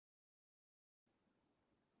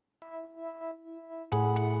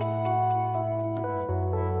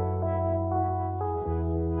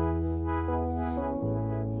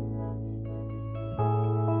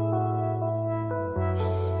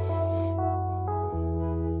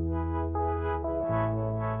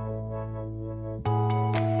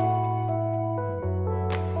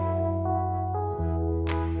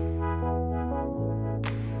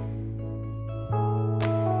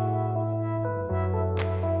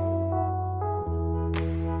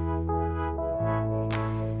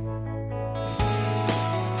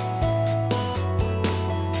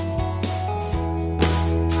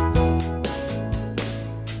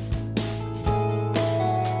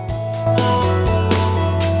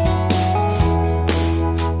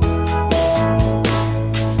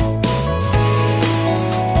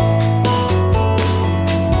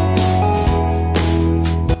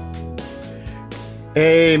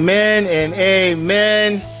Amen and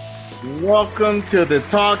amen. Welcome to the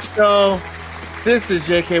talk show. This is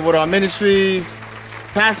J.K. Woodall Ministries.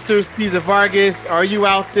 Pastor Cesar Vargas, are you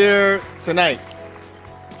out there tonight?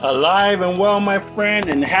 Alive and well, my friend,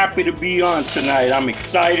 and happy to be on tonight. I'm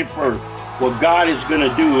excited for what God is going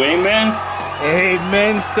to do. Amen?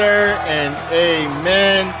 Amen, sir, and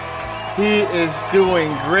amen. He is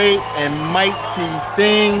doing great and mighty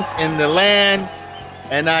things in the land,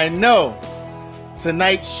 and I know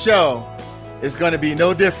tonight's show is going to be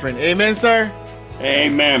no different. Amen, sir?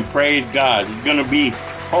 Amen. Praise God. It's going to be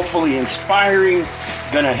hopefully inspiring,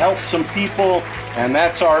 going to help some people, and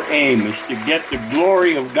that's our aim, is to get the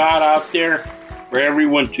glory of God out there for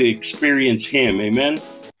everyone to experience Him. Amen?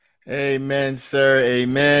 Amen, sir.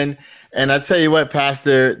 Amen. And I tell you what,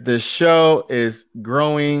 Pastor, the show is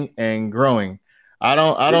growing and growing. I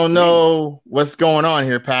don't know what's going on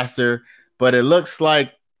here, Pastor, but it looks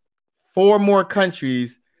like 4 more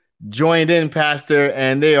countries joined in, Pastor,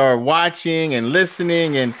 and they are watching and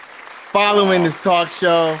listening and following this talk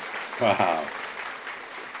show. Wow.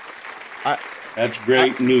 That's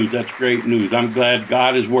great news. That's great news. I'm glad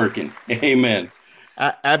God is working. Amen.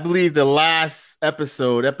 I believe the last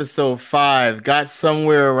episode 5, got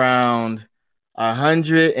somewhere around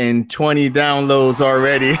 120 downloads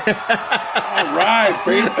already. All right.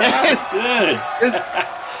 Praise God.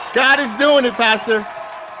 Good. God is doing it, Pastor.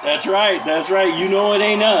 That's right. That's right. You know it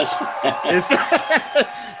ain't us.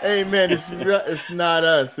 Amen. It's not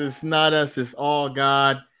us. It's not us. It's all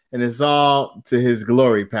God, and it's all to His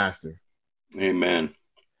glory, Pastor. Amen.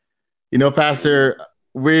 You know, Pastor,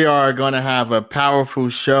 we are going to have a powerful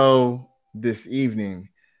show this evening.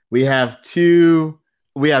 We have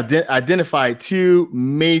identified 2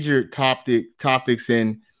 major topics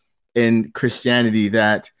in Christianity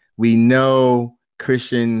that we know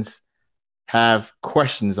Christians have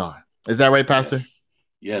questions on. Is that right, Pastor?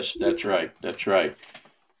 Yes, that's right. That's right.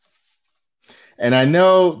 And I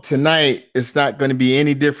know tonight it's not going to be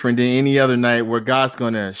any different than any other night, where God's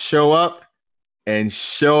going to show up and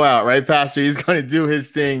show out, right, Pastor? He's going to do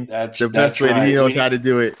His thing the best way that He knows how to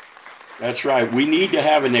do it. That's right. We need to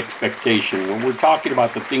have an expectation. When we're talking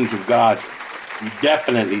about the things of God, we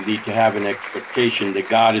definitely need to have an expectation that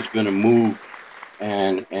God is going to move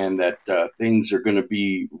and that things are going to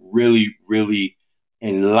be really, really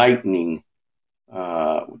enlightening,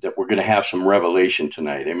 that we're going to have some revelation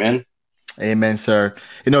tonight. Amen? Amen, sir.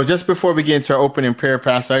 You know, just before we get into our opening prayer,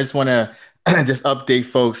 Pastor, I just want to just update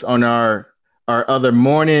folks on our other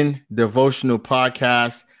morning devotional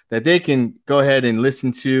podcast that they can go ahead and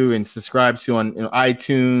listen to and subscribe to on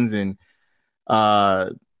iTunes and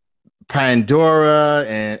Pandora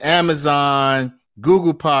and Amazon,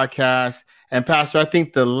 Google Podcasts. And Pastor, I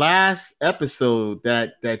think the last episode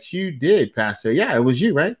that you did, Pastor, yeah, it was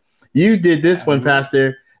you, right? You did this one,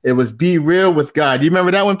 Pastor. It was Be Real with God. Do you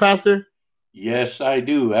remember that one, Pastor? Yes, I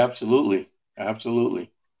do. Absolutely.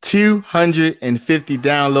 Absolutely. 250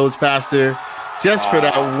 downloads, Pastor, just for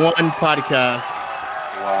that one podcast.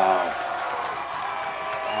 Wow.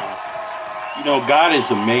 You know, God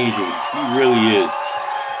is amazing. He really is.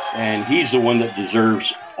 And He's the one that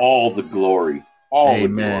deserves all the glory. All the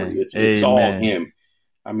glory. It's all Him.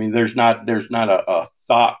 I mean, there's not a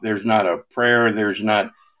thought, there's not a prayer, there's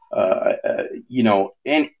not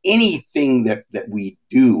and anything that we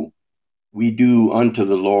do unto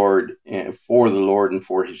the Lord and for the Lord and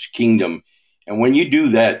for His kingdom. And when you do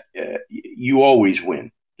that, you always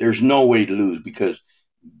win. There's no way to lose, because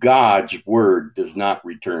God's word does not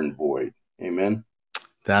return void. Amen.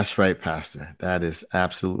 That's right, Pastor. That is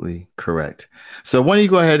absolutely correct. So why don't you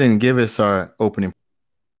go ahead and give us our opening?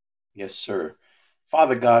 Yes, sir.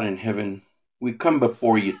 Father God in heaven, we come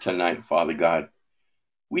before you tonight, Father God.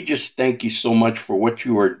 We just thank you so much for what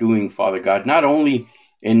you are doing, Father God, not only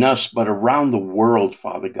in us, but around the world,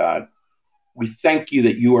 Father God. We thank you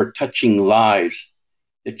that you are touching lives,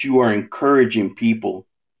 that you are encouraging people,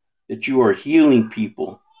 that you are healing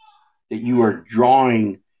people, that you are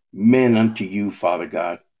drawing men unto you, Father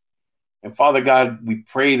God. And Father God, we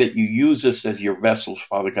pray that you use us as your vessels,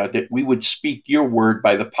 Father God, that we would speak your word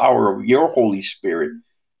by the power of your Holy Spirit,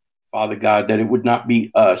 Father God, that it would not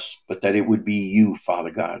be us, but that it would be you,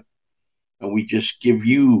 Father God. And we just give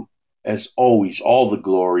you, as always, all the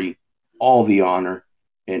glory, all the honor,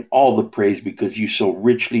 and all the praise because you so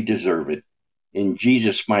richly deserve it. In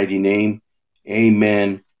Jesus' mighty name,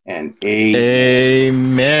 amen and amen.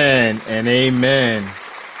 Amen and amen.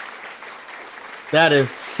 That is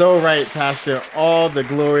so right, Pastor. All the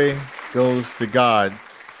glory goes to God.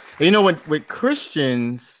 And you know, with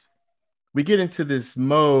Christians, we get into this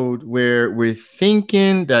mode where we're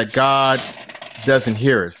thinking that God doesn't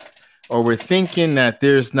hear us, or we're thinking that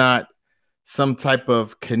there's not some type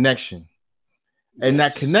of connection. And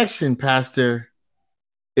that connection, Pastor,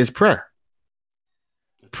 is prayer.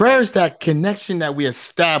 Prayer is that connection that we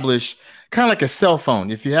establish, kind of like a cell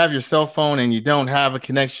phone. If you have your cell phone and you don't have a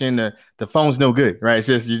connection, the phone's no good, right? It's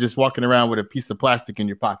just you're just walking around with a piece of plastic in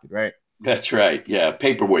your pocket, right? That's right. Yeah,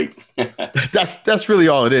 paperweight. That's really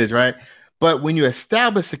all it is, right? But when you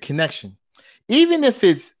establish a connection, even if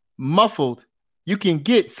it's muffled, you can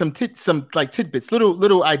get some like tidbits,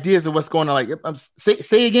 little ideas of what's going on. Like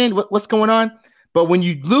say again, what's going on? But when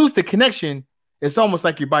you lose the connection, it's almost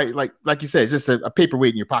like you're like you said, it's just a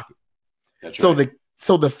paperweight in your pocket. That's so right.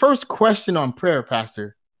 So the first question on prayer,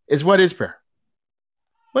 Pastor, is what is prayer?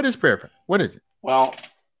 What is prayer? What is it? Well,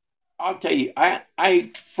 I'll tell you,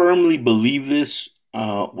 I firmly believe this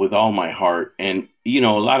with all my heart. And, you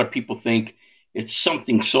know, a lot of people think it's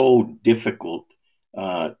something so difficult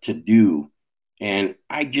to do. And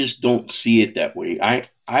I just don't see it that way.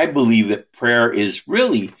 I believe that prayer is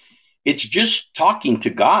really, it's just talking to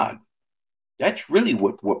God. That's really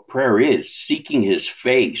what prayer is, seeking his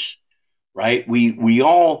face, right? We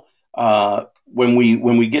all when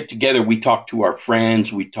we get together, we talk to our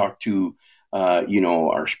friends, we talk to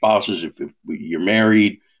our spouses. If you're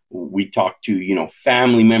married, we talk to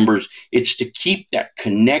family members. It's to keep that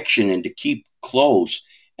connection and to keep close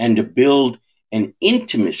and to build an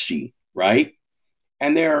intimacy, right?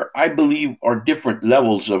 And there, I believe, are different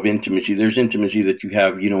levels of intimacy. There's intimacy that you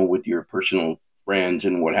have, with your personal friends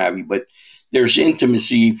and what have you. But there's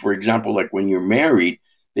intimacy, for example, like when you're married,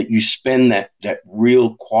 that you spend that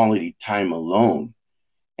real quality time alone.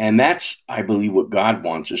 And that's, I believe, what God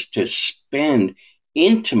wants us to spend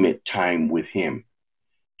intimate time with him,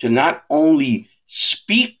 to not only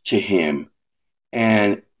speak to him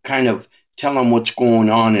and kind of tell him what's going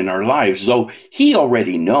on in our lives, though he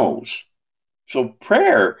already knows. So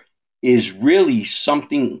prayer is really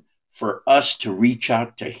something for us to reach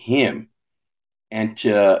out to him and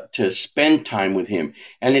to spend time with him.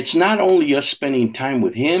 And it's not only us spending time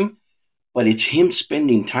with him, but it's him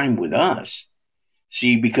spending time with us.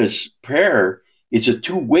 See, because prayer is a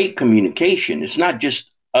two-way communication. It's not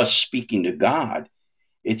just us speaking to God.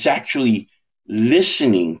 It's actually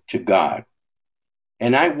listening to God.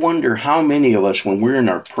 And I wonder how many of us, when we're in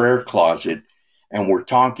our prayer closet and we're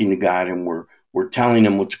talking to God and we're telling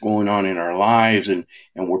him what's going on in our lives and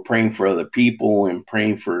we're praying for other people and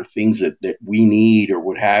praying for things that we need or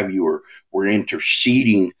what have you, or we're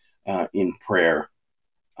interceding in prayer.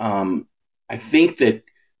 I think that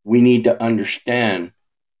we need to understand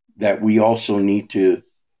that we also need to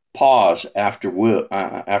pause after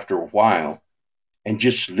a while and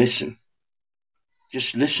just listen.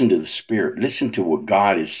 Just listen to the Spirit. Listen to what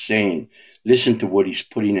God is saying. Listen to what he's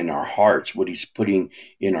putting in our hearts, what he's putting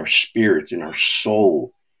in our spirits, in our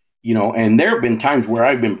soul. And there have been times where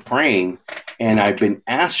I've been praying and I've been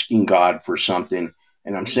asking God for something.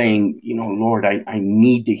 And I'm saying, Lord, I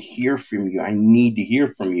need to hear from you. I need to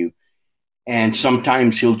hear from you. And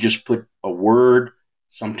sometimes he'll just put a word,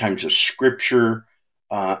 sometimes a scripture.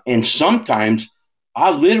 And sometimes I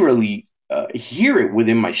literally hear it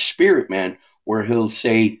within my spirit, man, where he'll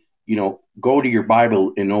say, go to your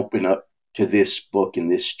Bible and open up to this book in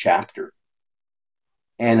this chapter.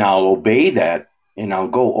 And I'll obey that and I'll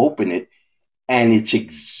go open it. And it's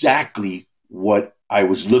exactly what I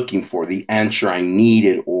was looking for, the answer I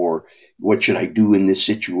needed, or what should I do in this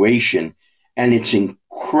situation. And it's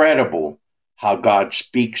incredible how God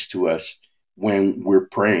speaks to us when we're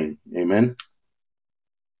praying. Amen.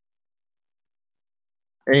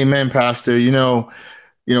 Amen, Pastor.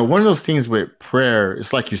 One of those things with prayer,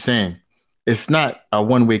 it's like you're saying, it's not a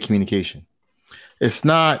one-way communication. It's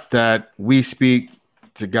not that we speak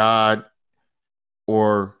to God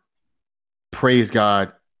or praise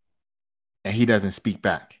God and he doesn't speak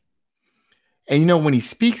back. And when he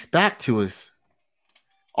speaks back to us,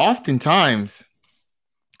 oftentimes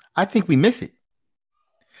I think we miss it.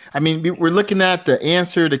 I mean, we're looking at the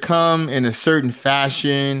answer to come in a certain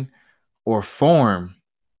fashion or form.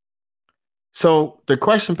 So the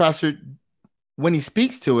question, Pastor, when he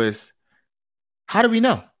speaks to us, how do we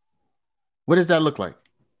know? What does that look like?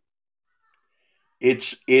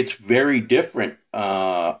 It's very different.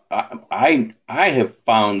 I have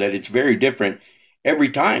found that it's very different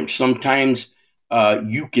every time. Sometimes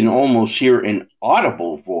you can almost hear an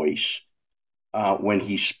audible voice when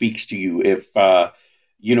he speaks to you. If I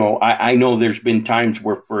know there's been times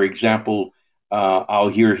where, for example, I'll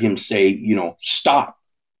hear him say, stop,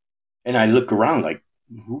 and I look around like,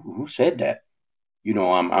 who said that?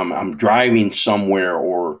 I'm driving somewhere,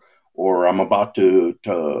 or I'm about to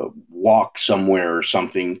walk somewhere or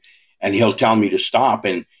something, and he'll tell me to stop,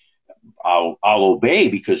 and I'll obey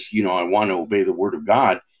because I want to obey the word of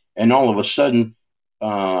God. And all of a sudden,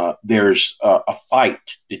 there's a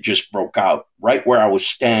fight that just broke out right where I was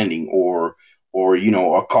standing, or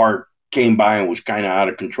a car came by and was kind of out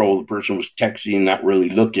of control. The person was texting, not really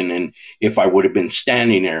looking, and if I would have been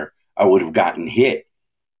standing there, I would have gotten hit.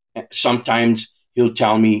 Sometimes he'll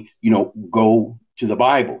tell me, go to the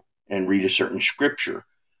Bible and read a certain scripture.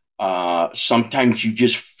 Sometimes you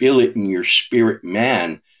just feel it in your spirit,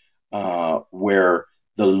 man, where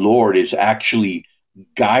the Lord is actually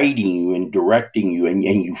guiding you and directing you, and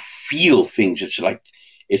you feel things.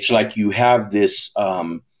 It's like you have this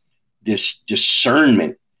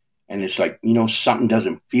discernment, and it's like, something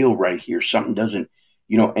doesn't feel right here. Something doesn't,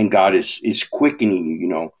 and God is quickening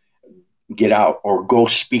you, get out or go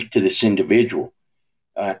speak to this individual.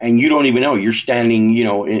 And you don't even know you're standing,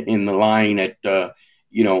 in the line at,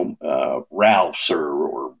 Ralph's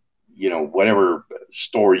or whatever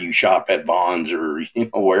store you shop at, Bonds, or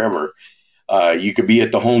wherever. You could be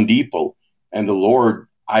at the Home Depot, and the Lord,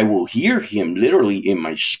 I will hear him literally in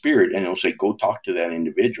my spirit, and he'll say, "Go talk to that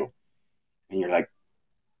individual." And you're like,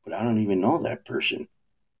 "But I don't even know that person."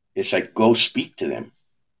 It's like, "Go speak to them,"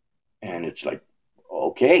 and it's like,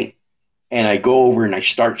 "Okay." And I go over and I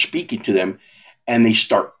start speaking to them, and they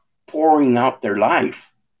start pouring out their life.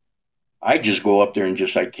 I just go up there and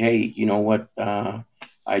just like, hey, you know what?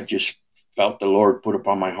 I just felt the Lord put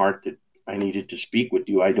upon my heart that I needed to speak with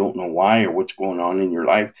you. I don't know why or what's going on in your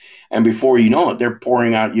life. And before you know it, they're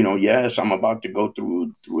pouring out, yes, I'm about to go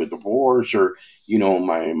through a divorce, or,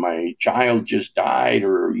 my child just died,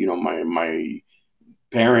 or, my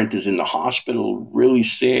parent is in the hospital really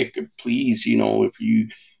sick. Please,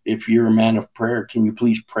 if you're a man of prayer, can you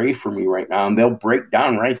please pray for me right now? And they'll break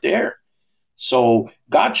down right there. So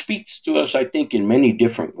God speaks to us, I think, in many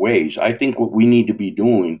different ways. I think what we need to be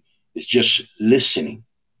doing is just listening,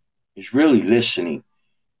 is really listening.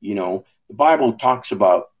 The Bible talks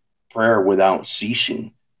about prayer without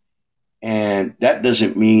ceasing. And that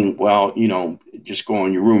doesn't mean, well, just go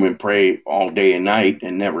in your room and pray all day and night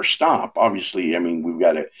and never stop. Obviously, I mean, we've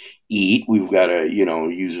got to eat, we've got to,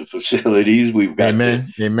 use the facilities, we've got to,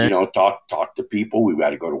 Amen. Talk to people, we've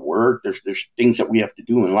got to go to work. There's things that we have to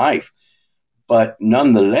do in life. But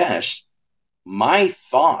nonetheless, my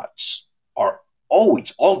thoughts are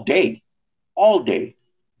always, all day,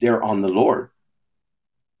 they're on the Lord.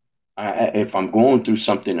 If I'm going through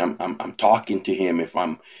something, I'm talking to him. If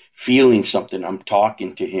I'm feeling something, I'm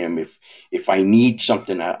talking to him. If I need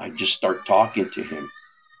something, I just start talking to him.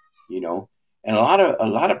 You know, and a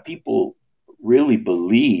lot of people really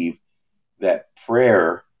believe that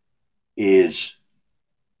prayer is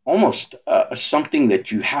almost something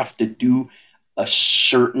that you have to do a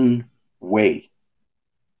certain way.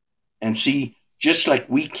 And see, just like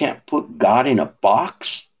we can't put God in a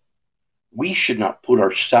box, we should not put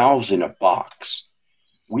ourselves in a box.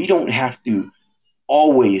 We don't have to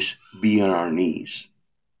always be on our knees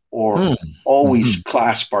or always Mm-hmm.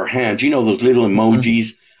 clasp our hands. You know those little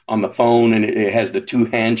emojis on the phone, and it has the two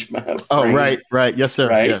hands Oh, praying, right. Yes, sir.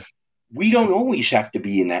 right? Yes. We don't always have to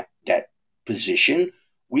be in that position.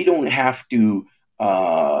 We don't have to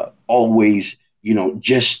always,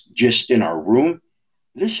 just in our room.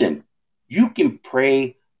 Listen, you can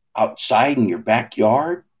pray outside in your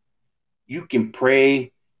backyard. You can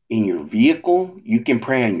pray in your vehicle. You can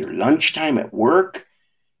pray on your lunchtime at work.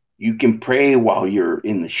 You can pray while you're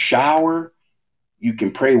in the shower. You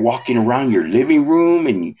can pray walking around your living room,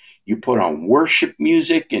 and you put on worship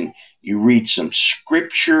music and you read some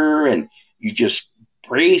scripture and you just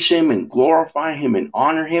praise him and glorify him and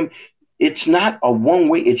honor him. It's not a one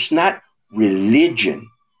way, it's not religion.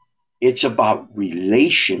 It's about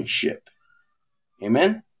relationship.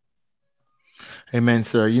 Amen. Amen,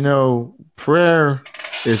 sir. Prayer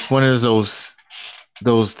is one of those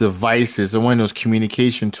those devices or one of those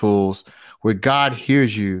communication tools where God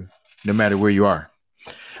hears you no matter where you are.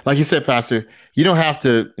 Like you said, Pastor, you don't have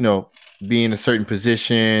to, be in a certain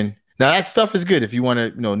position. Now that stuff is good. If you want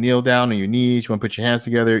to, kneel down on your knees, you want to put your hands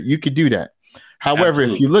together, you could do that. However,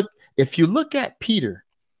 Absolutely. if you look at Peter,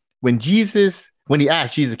 when he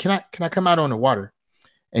asked Jesus, can I come out on the water?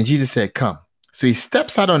 And Jesus said, come. So he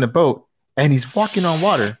steps out on the boat and he's walking on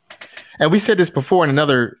water. And we said this before in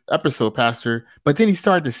another episode, Pastor, but then he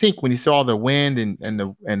started to sink when he saw the wind and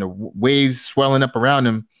the waves swelling up around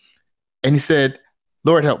him. And he said,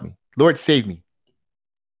 Lord, help me. Lord, save me.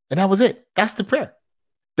 And that was it. That's the prayer.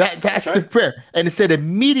 That's right. The prayer. And it said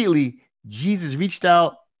immediately Jesus reached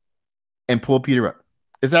out and pulled Peter up.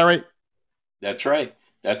 Is that right? That's right.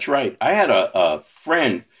 That's right. I had a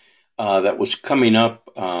friend that was coming up,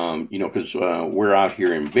 because we're out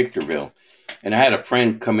here in Victorville, and I had a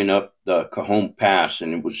friend coming up the Cajon Pass,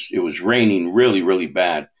 and it was raining really, really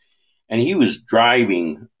bad, and he was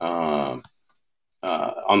driving on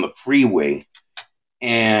the freeway,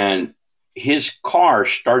 and his car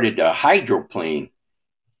started to hydroplane,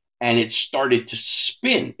 and it started to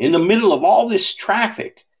spin in the middle of all this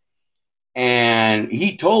traffic. And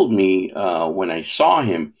he told me when I saw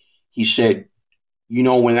him, he said,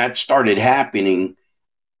 when that started happening,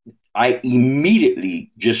 I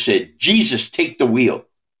immediately just said, Jesus, take the wheel.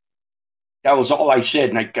 That was all I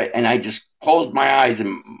said. And I just closed my eyes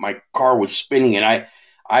and my car was spinning. And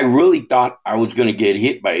I really thought I was going to get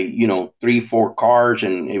hit by, 3-4 cars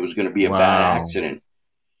and it was going to be a bad accident.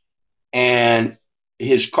 And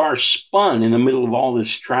his car spun in the middle of all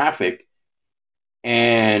this traffic.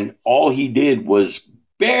 And all he did was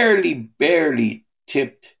barely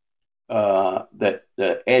tipped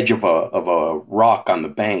the edge of a rock on the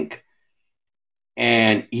bank,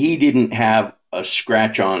 and he didn't have a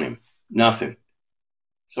scratch on him, nothing.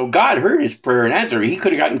 So God heard his prayer and answered. He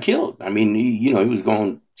could have gotten killed. I mean, he was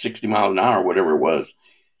going 60 miles an hour, whatever it was,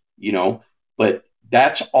 But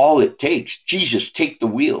that's all it takes. Jesus, take the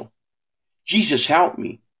wheel. Jesus, help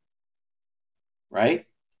me. Right?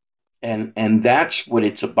 And that's what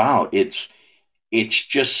it's about. It's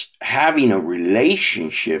just having a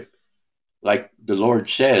relationship. Like the Lord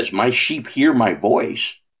says, my sheep hear my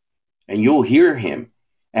voice, and you'll hear him,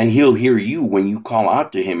 and he'll hear you when you call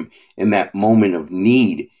out to him in that moment of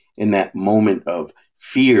need, in that moment of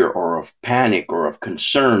fear or of panic or of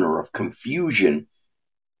concern or of confusion.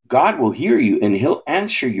 God will hear you and he'll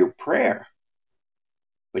answer your prayer.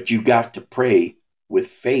 But you got to pray with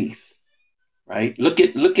faith, right? Look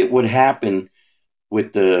at what happened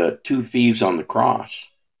with the 2 thieves on the cross.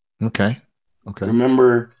 Okay.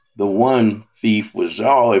 Remember, the one thief was,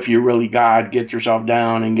 if you're really God, get yourself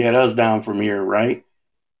down and get us down from here, right?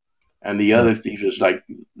 And the other thief is like,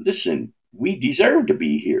 listen, we deserve to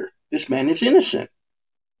be here. This man is innocent,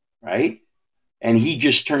 right? And he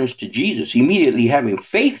just turns to Jesus, immediately having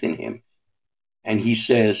faith in him. And he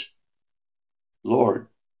says, Lord,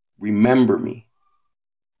 remember me.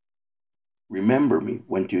 Remember me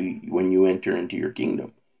when you enter into your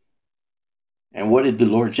kingdom. And what did the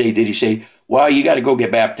Lord say? Did he say, well, you got to go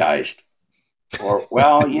get baptized? Or,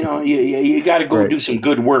 well, you got to go do some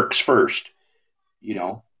good works first. You've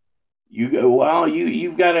got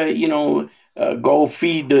to, go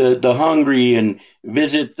feed the hungry and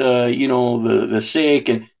visit, the sick.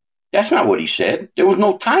 And that's not what he said. There was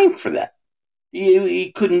no time for that.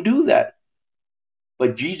 He couldn't do that.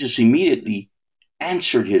 But Jesus immediately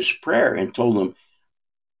answered his prayer and told him,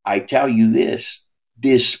 I tell you this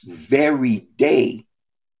very day,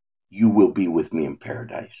 you will be with me in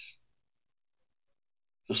paradise.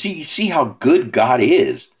 So see how good God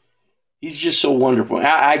is. He's just so wonderful.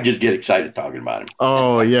 I just get excited talking about him.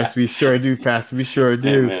 Oh, yes, we sure do, Pastor. We sure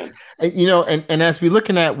do. Amen. And as we're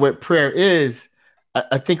looking at what prayer is,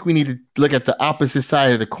 I think we need to look at the opposite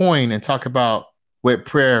side of the coin and talk about what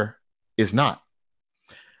prayer is not.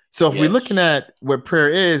 So if we're looking at what prayer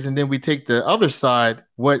is, and then we take the other side,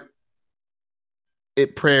 what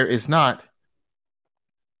prayer is not,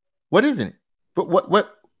 what isn't it? But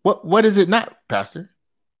what is it not, Pastor?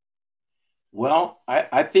 Well,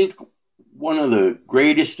 I think one of the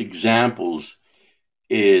greatest examples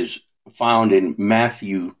is found in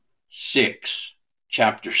Matthew 6,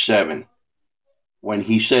 chapter 7, when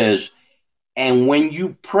he says, and when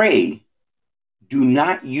you pray, do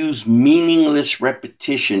not use meaningless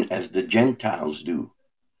repetition as the Gentiles do,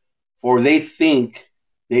 for they think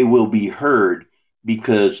they will be heard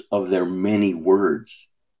because of their many words.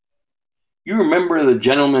 You remember the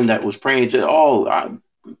gentleman that was praying and said,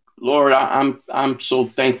 Lord, I'm so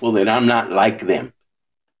thankful that I'm not like them.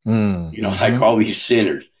 Like all these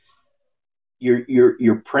sinners.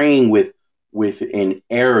 You're praying with with an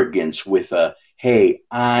arrogance, with a, hey,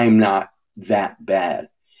 I'm not that bad.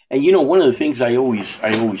 And one of the things I always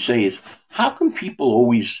say is, how come people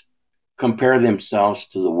always compare themselves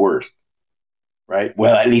to the worst? Right?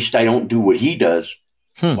 Well, at least I don't do what he does.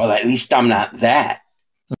 Well, at least I'm not that.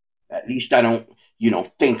 At least I don't,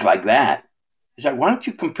 think like that. It's like, why don't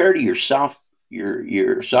you compare to yourself,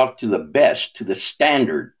 yourself to the best, to the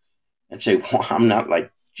standard, and say, well, I'm not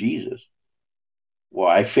like Jesus. Well,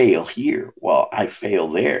 I fail here. Well, I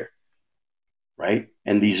fail there. Right?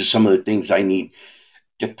 And these are some of the things I need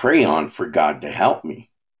to pray on for God to help me.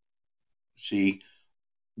 See,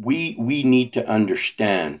 we need to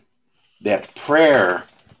understand that prayer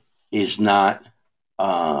is not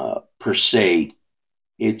per se,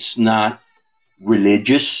 it's not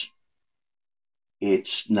religious,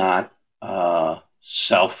 it's not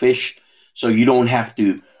selfish. So you don't have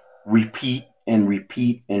to repeat and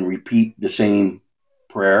repeat and repeat the same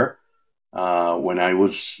prayer. When I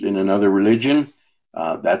was in another religion,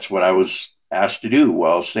 that's what I was asked to do.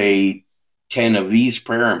 Well, say 10 of these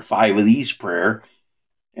prayer and 5 of these prayer,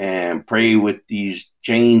 and pray with these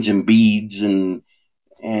chains and beads, and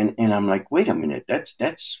I'm like, wait a minute,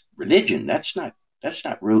 that's religion. That's not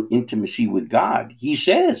real intimacy with God. He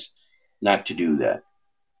says not to do that,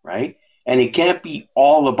 right? And it can't be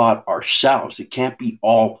all about ourselves. It can't be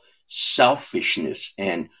all selfishness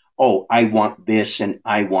and, oh, I want this and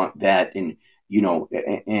I want that, and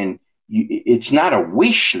it's not a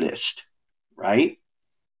wish list, right?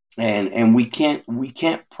 And we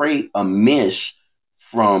can't pray amiss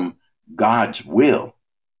from God's will.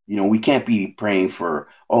 We can't be praying for,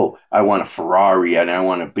 oh, I want a Ferrari and I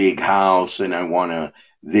want a big house and I want a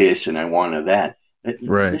this and I want a that.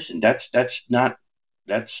 Right. Listen, that's not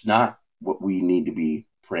what we need to be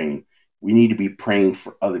praying. We need to be praying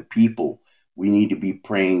for other people. We need to be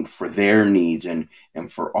praying for their needs and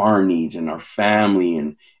for our needs and our family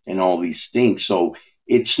and all these things. So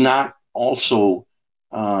it's not also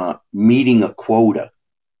meeting a quota,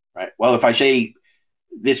 right? Well, if I say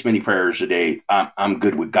this many prayers a day, I'm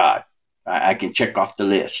good with God. I can check off the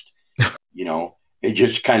list. It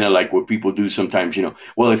just kind of like what people do sometimes.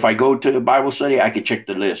 Well, if I go to a Bible study, I can check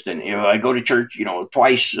the list, and if I go to church,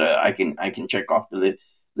 twice, I can check off the list.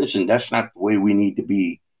 Listen, that's not the way we need to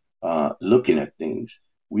be looking at things.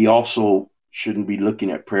 We also shouldn't be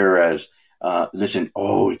looking at prayer as, listen,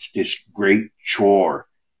 oh, it's this great chore.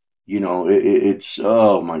 It's,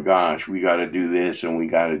 oh my gosh, we got to do this and we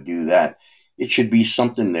got to do that. It should be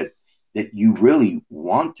something that you really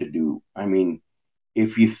want to do. I mean,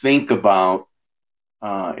 if you think about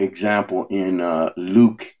example in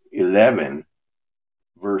Luke 11,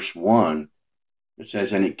 verse 1, it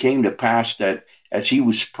says, and it came to pass that as he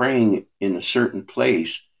was praying in a certain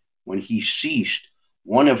place, when he ceased,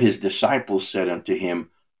 one of his disciples said unto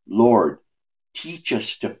him, Lord, teach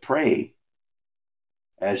us to pray,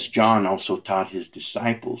 as John also taught his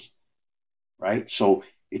disciples. Right? So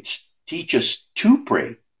it's teach us to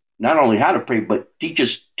pray, not only how to pray, but teach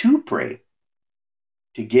us to pray,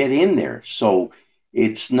 to get in there. So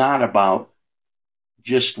it's not about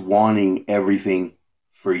just wanting everything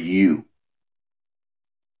for you,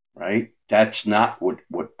 right? That's not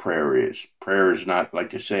what prayer is. Prayer is not,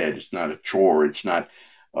 like I said, it's not a chore. It's not,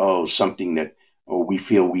 something that, we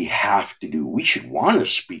feel we have to do. We should want to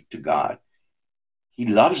speak to God. He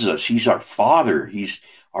loves us. He's our Father. He's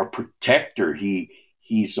our protector.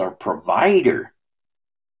 He's our provider,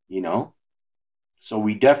 So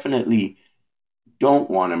we definitely don't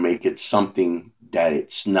want to make it something that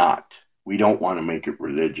it's not. We don't want to make it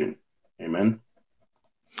religion. Amen.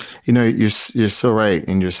 You're so right,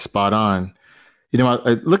 and you're spot on.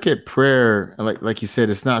 I look at prayer, like you said,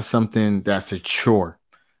 it's not something that's a chore.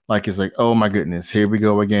 Like it's like, oh my goodness, here we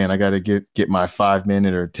go again. I got to get my 5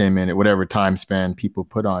 minute or 10 minute, whatever time span people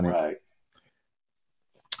put on it. Right.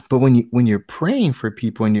 But when you're praying for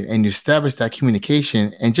people and you establish that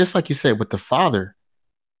communication, and just like you said with the father,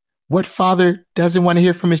 what father doesn't want to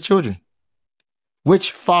hear from his children?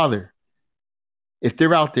 Which father? If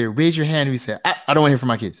they're out there, raise your hand and you say, I don't want to hear from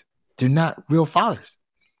my kids. They're not real fathers.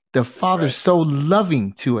 The Father's so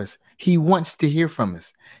loving to us. He wants to hear from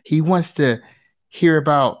us. He wants to hear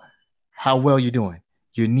about how well you're doing,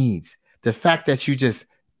 your needs. The fact that you just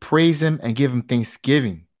praise him and give him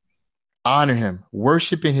thanksgiving, honor him,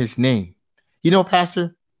 worship in his name.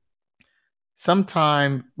 Pastor,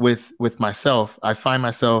 sometime with myself, I find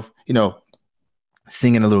myself,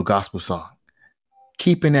 singing a little gospel song,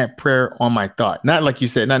 keeping that prayer on my thought. Not like you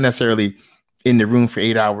said, not necessarily in the room for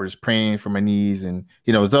 8 hours praying for my knees and,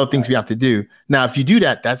 there's other things we have to do. Now, if you do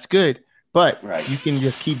that, that's good. But you can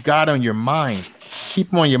just keep God on your mind,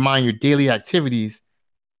 keep him on your mind, your daily activities.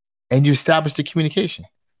 and you establish the communication.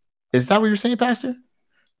 Is that what you're saying, Pastor?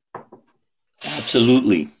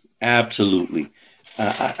 Absolutely. Absolutely.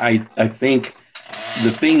 I think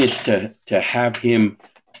the thing is to have him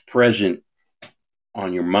present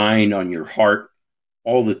on your mind, on your heart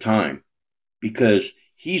all the time, because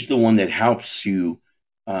he's the one that helps you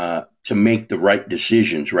to make the right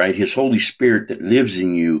decisions, right? His Holy Spirit that lives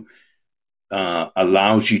in you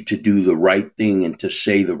allows you to do the right thing and to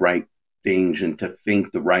say the right things and to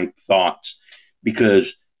think the right thoughts.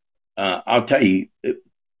 Because I'll tell you,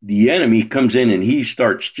 the enemy comes in and he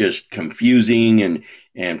starts just confusing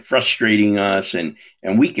and frustrating us, and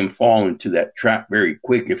we can fall into that trap very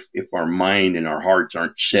quick if our mind and our hearts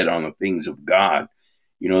aren't set on the things of God.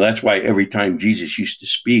 You know, that's why every time Jesus used to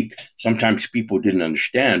speak, sometimes people didn't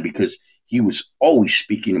understand, because he was always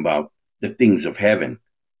speaking about the things of heaven,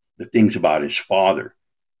 the things about his Father.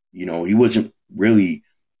 You know, he wasn't really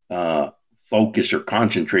uh, focused or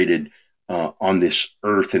concentrated on this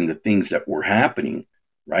earth and the things that were happening,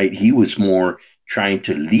 right? He was more trying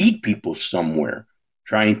to lead people somewhere,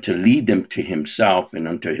 trying to lead them to himself and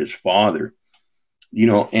unto his Father. You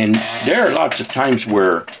know, and there are lots of times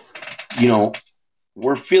where, you know,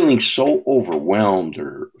 we're feeling so overwhelmed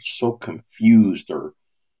or so confused or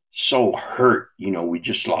so hurt. You know, we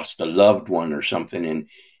just lost a loved one or something,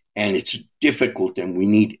 and it's difficult and we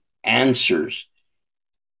need answers.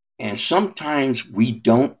 And sometimes we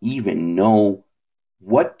don't even know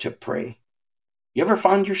what to pray. You ever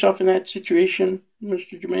find yourself in that situation,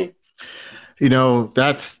 Mr. Jermaine? You know,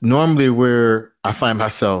 that's normally where I find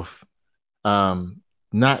myself,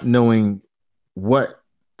 not knowing what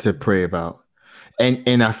to pray about.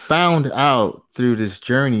 And I found out through this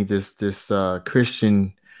journey, this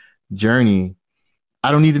Christian journey,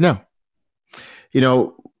 I don't need to know. You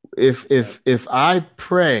know, if I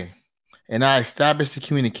pray and I establish the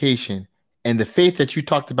communication and the faith that you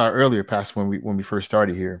talked about earlier, Pastor, when we first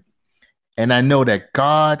started here, and I know that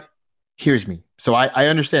God hears me. So I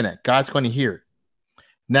understand that God's going to hear it.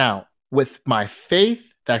 Now, with my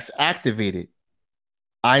faith that's activated,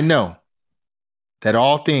 I know that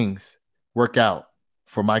all things work out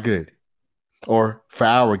for my good or for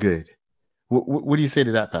our good. What do you say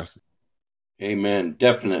to that, Pastor? Amen.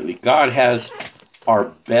 Definitely. God has our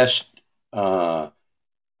best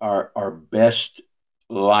our best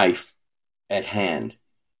life at hand.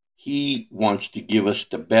 He wants to give us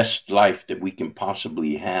the best life that we can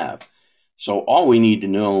possibly have. So all we need to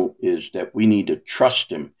know is that we need to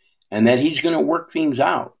trust him and that he's going to work things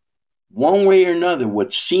out. One way or another,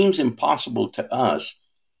 what seems impossible to us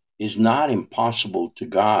is not impossible to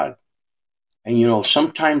God. And you know,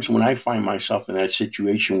 sometimes when I find myself in that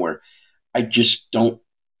situation where I just don't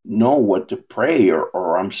know what to pray,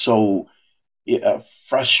 or I'm so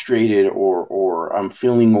frustrated, or I'm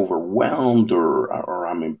feeling overwhelmed, or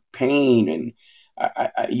I'm in pain, and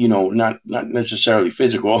you know, not necessarily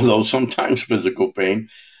physical, although sometimes physical pain,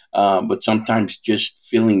 but sometimes just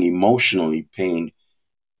feeling emotionally pained.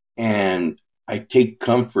 And I take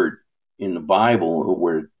comfort in the Bible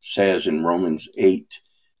where it says in Romans 8,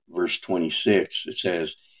 verse 26, it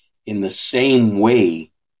says, "In the same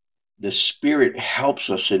way, the Spirit helps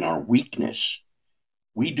us in our weakness.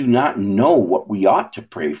 We do not know what we ought to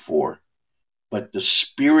pray for, but the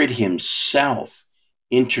Spirit Himself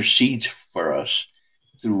intercedes for us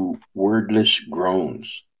through wordless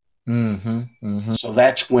groans." Mm-hmm, mm-hmm. So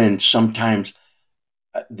that's when sometimes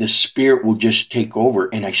the Spirit will just take over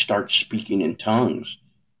and I start speaking in tongues.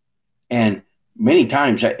 And many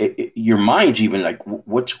times your mind's even like,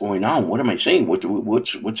 what's going on? What am I saying?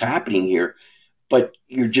 What's happening here? But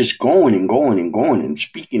you're just going and going and going and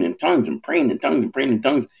speaking in tongues and praying in tongues and praying in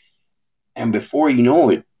tongues. And before you know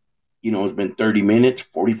it, you know, it's been 30 minutes,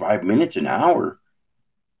 45 minutes, an hour.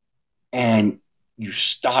 And you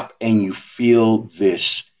stop and you feel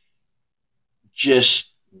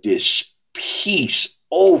just this peace,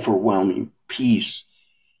 overwhelming peace.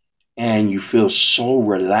 And you feel so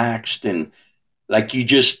relaxed and like you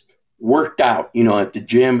just worked out, you know, at the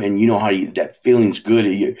gym, and you know how that feeling's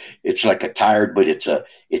good. It's like a tired, but it's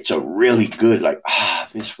a really good, like,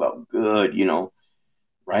 this felt good, you know,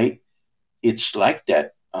 right? It's like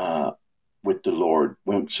that with the Lord.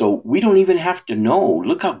 So we don't even have to know.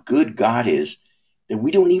 Look how good God is, that we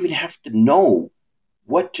don't even have to know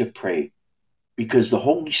what to pray, because the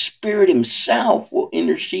Holy Spirit Himself will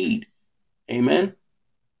intercede. Amen.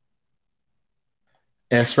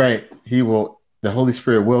 That's right. The Holy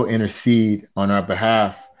Spirit will intercede on our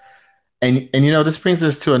behalf. And you know, this brings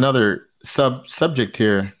us to another subject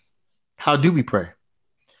here. How do we pray?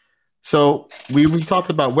 So we talked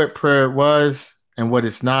about what prayer was and what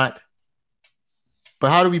it's not, but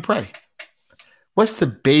how do we pray? what's the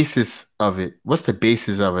basis of it? What's the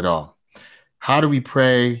basis of it all? How do we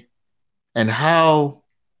pray, and how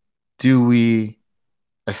do we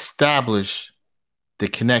establish the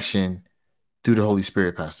connection through the Holy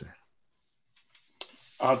Spirit, Pastor?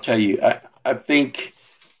 I'll tell you, I think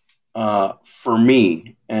for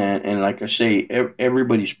me, and like I say,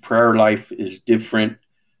 everybody's prayer life is different.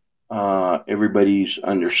 Everybody's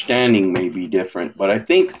understanding may be different, but I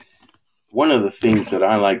think one of the things that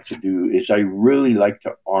I like to do is I really like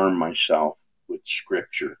to arm myself with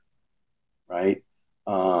scripture, right?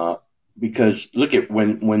 Uh, because look at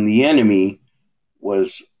when the enemy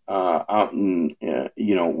was out in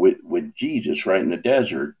with Jesus right in the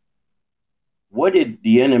desert, what did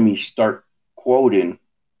the enemy start quoting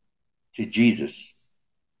to Jesus?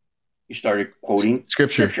 He started quoting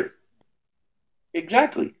Scripture. scripture.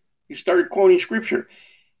 Exactly. He started quoting scripture.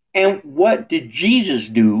 And what did Jesus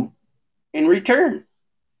do in return?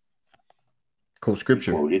 Quote He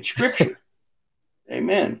Scripture. quoted scripture.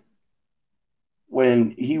 Amen.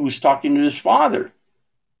 When he was talking to his father,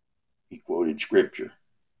 he quoted scripture,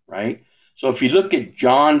 right? So if you look at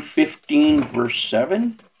John 15, verse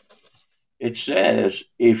 7, it says,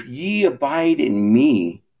 "If ye abide in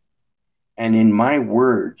me, and in my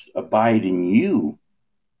words abide in you,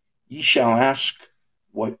 ye shall ask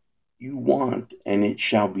what you want, and it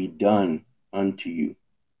shall be done unto you."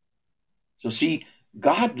 So, see,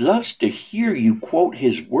 God loves to hear you quote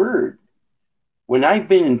his word. When I've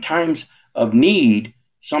been in times of need,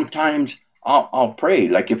 sometimes I'll pray.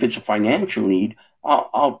 Like if it's a financial need,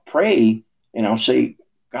 I'll pray and I'll say,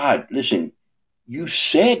 God, listen, you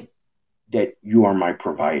said that you are my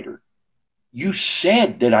provider. You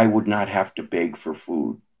said that I would not have to beg for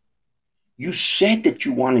food. You said that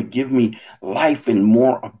you want to give me life and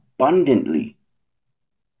more abundantly,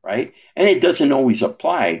 right? And it doesn't always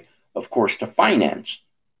apply, of course, to finance.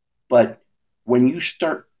 But when you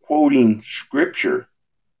start quoting scripture,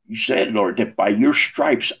 you said, Lord, that by your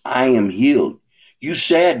stripes I am healed. You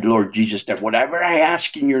said, Lord Jesus, that whatever I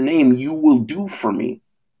ask in your name, you will do for me.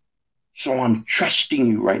 So I'm trusting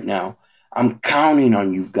you right now. I'm counting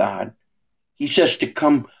on you, God. He says to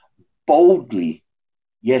come boldly,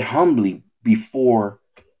 yet humbly before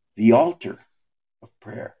the altar of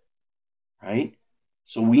prayer, right?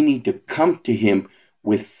 So we need to come to him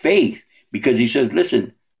with faith because he says,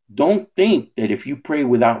 listen, don't think that if you pray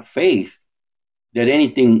without faith, that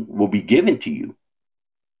anything will be given to you.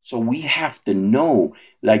 So we have to know,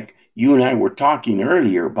 like you and I were talking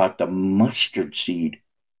earlier about the mustard seed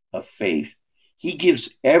of faith. He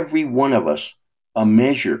gives every one of us a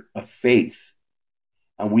measure of faith,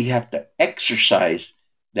 and we have to exercise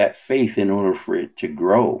that faith in order for it to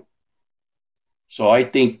grow. So I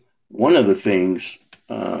think one of the things,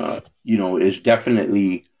 is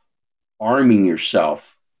definitely arming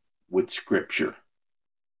yourself with scripture,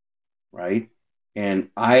 right? And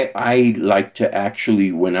I like to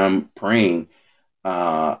actually, when I'm praying,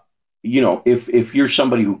 uh, if you're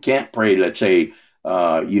somebody who can't pray, let's say,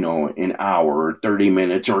 an hour or 30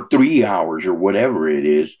 minutes or 3 hours or whatever it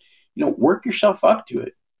is, work yourself up to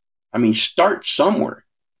it. I mean, start somewhere,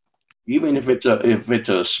 even if it's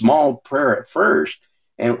a small prayer at first,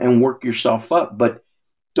 and work yourself up. But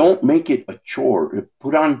don't make it a chore.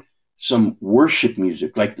 Put on some worship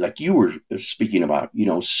music, like you were speaking about.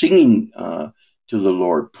 Singing to the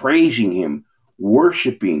Lord, praising Him,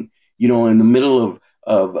 worshiping. In the middle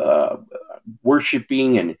of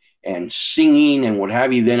worshiping and singing and what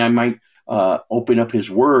have you, then I might open up His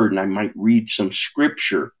Word and I might read some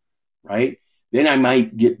scripture, right? Then I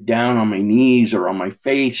might get down on my knees or on my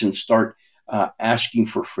face and start asking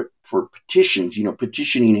for petitions.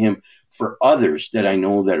 Petitioning Him for others that I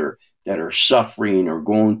know that are suffering or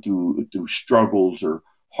going through struggles or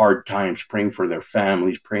hard times, praying for their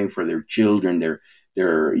families, praying for their children,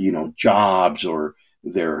 their jobs or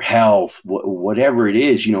their health, whatever it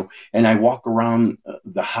is. And I walk around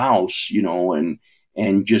the house,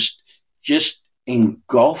 and just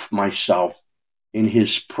engulf myself in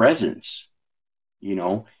His presence,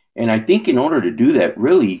 and I think in order to do that,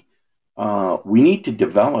 really, we need to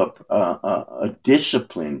develop a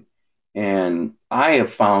discipline. And I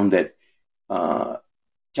have found that uh,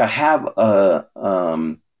 to have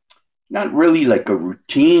not really like a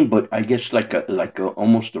routine, but I guess like a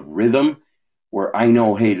almost a rhythm where I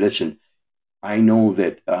know, hey, listen, I know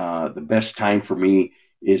that the best time for me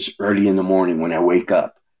is early in the morning when I wake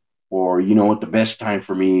up. Or, you know what, the best time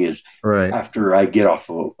for me is Right. after I get off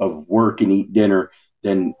of work and eat dinner.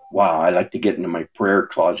 Then, wow, I like to get into my prayer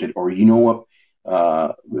closet. Or, you know what,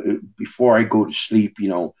 uh, before I go to sleep,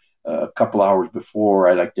 a couple hours before,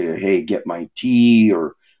 I like to, hey, get my tea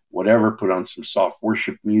or whatever, put on some soft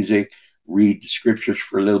worship music. read the scriptures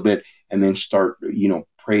for a little bit, and then start,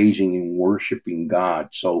 praising and worshiping God.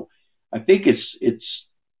 So I think it's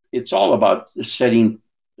all about setting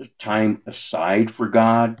time aside for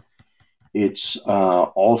God. It's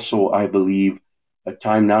also, I believe, a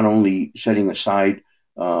time not only setting aside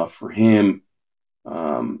for Him,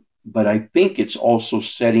 but I think it's also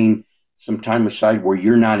setting some time aside where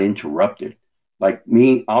you're not interrupted. Like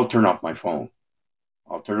me, I'll turn off my phone.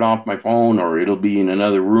 I'll turn off my phone, or it'll be in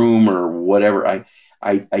another room or whatever.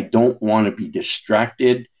 I don't want to be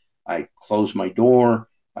distracted. I close my door.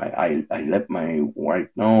 I let my wife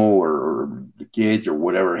know, or the kids or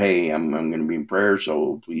whatever. Hey, I'm going to be in prayer,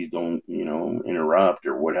 so please don't interrupt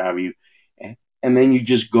or what have you. And then you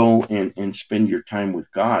just go and spend your time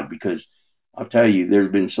with God, because I'll tell you,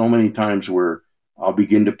 there's been so many times where I'll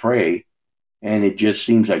begin to pray, and it just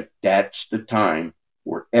seems like that's the time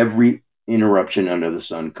where every interruption under the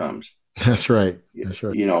sun comes. That's right. That's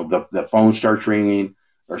right. The phone starts ringing,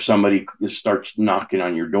 or somebody starts knocking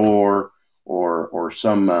on your door, or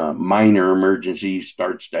some minor emergency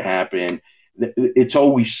starts to happen. It's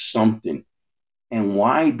always something. And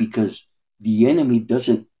why? Because the enemy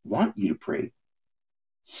doesn't want you to pray.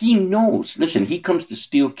 He knows, listen, he comes to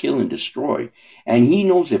steal, kill, and destroy. And he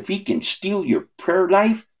knows if he can steal your prayer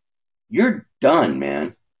life, you're done,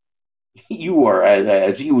 man. You are,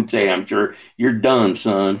 as he would say, I'm sure, you're done,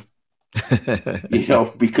 son.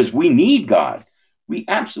 Because we need God. We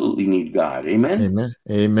absolutely need God. Amen. Amen.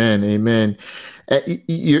 Amen. Amen.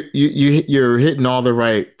 You're hitting all the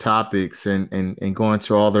right topics and going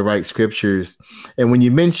to all the right scriptures. And when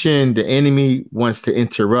you mention the enemy wants to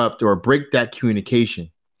interrupt or break that communication,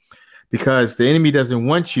 because the enemy doesn't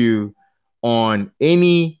want you on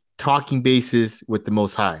any talking basis with the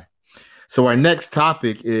Most High. So our next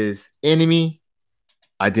topic is enemy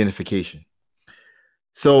identification.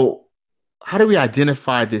 So how do we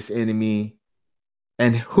identify this enemy,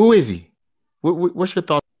 and who is he? What's your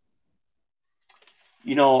thought?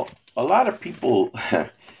 A lot of people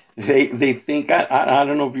they think, I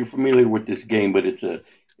don't know if you're familiar with this game, but it's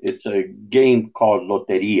a game called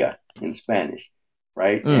Loteria in Spanish,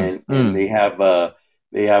 right? And they have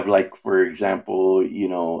like, for example,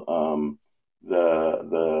 the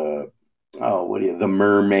the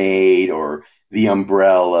mermaid, or the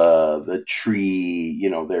umbrella, the tree,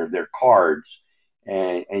 their cards,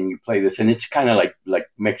 and you play this, and it's kind of like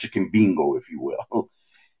Mexican bingo, if you will.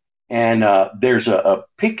 And there's a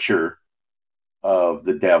picture of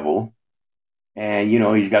the devil, and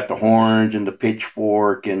he's got the horns and the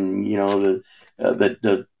pitchfork, and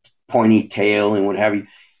the pointy tail and what have you.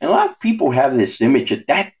 And a lot of people have this image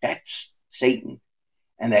that's Satan,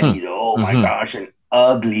 and that he's, oh my gosh, and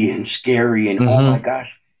ugly and scary, and oh my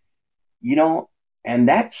gosh, and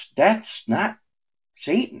that's not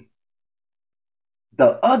Satan.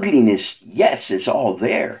 The ugliness, yes, is all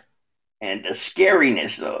there, and the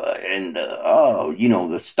scariness, and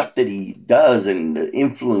the stuff that he does, and the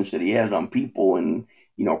influence that he has on people, and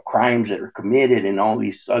crimes that are committed, and all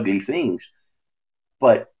these ugly things.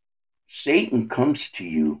 But Satan comes to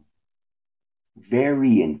you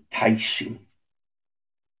very enticing,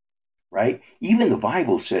 right? Even the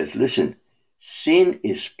Bible says, listen, sin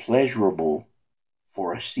is pleasurable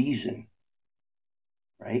for a season,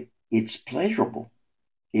 right? It's pleasurable.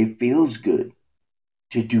 It feels good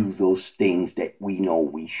to do those things that we know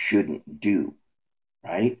we shouldn't do,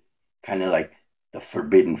 right? Kind of like the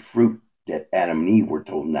forbidden fruit that Adam and Eve were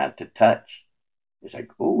told not to touch. It's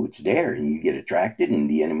like, oh, it's there, and you get attracted, and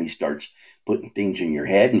the enemy starts putting things in your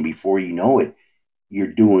head, and before you know it, you're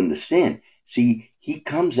doing the sin. See, he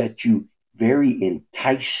comes at you very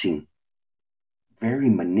enticing, very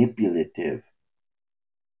manipulative,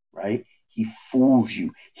 right? He fools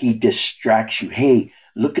you. He distracts you. Hey,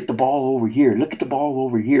 look at the ball over here. Look at the ball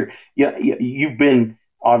over here. Yeah, you've been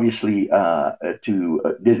obviously to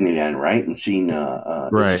Disneyland, right? And seen It's a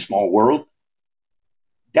Right. Small World.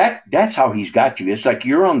 That's how he's got you. It's like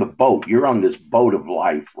you're on the boat. You're on this boat of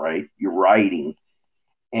life, right? You're riding,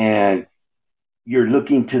 and you're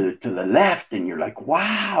looking to the left, and you're like,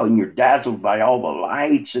 wow, and you're dazzled by all the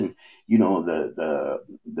lights, and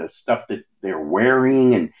the stuff that they're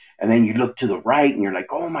wearing, and then you look to the right, and you're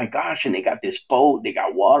like, oh my gosh, and they got this boat, they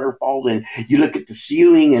got waterfalls, and you look at the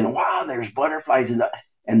ceiling, and wow, there's butterflies,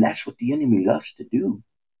 and that's what the enemy loves to do,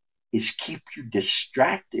 is keep you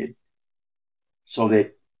distracted, so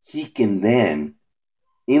that he can then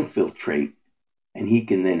infiltrate, and he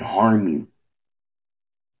can then harm you.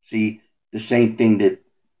 See, the same thing that,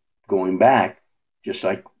 going back, just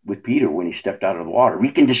like with Peter when he stepped out of the water, we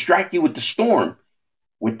can distract you with the storm,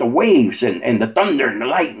 with the waves, and the thunder and the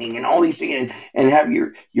lightning and all these things, and have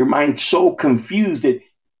your mind so confused that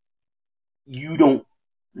you don't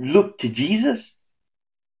look to Jesus,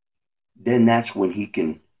 then that's when he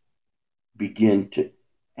can begin to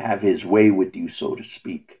have his way with you, so to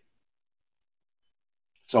speak.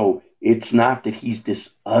 So it's not that he's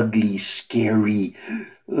this ugly, scary,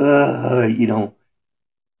 uh, you know,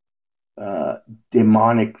 uh,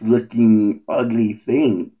 demonic looking, ugly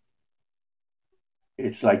thing.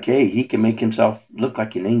 It's like, hey, he can make himself look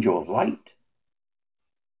like an angel of light.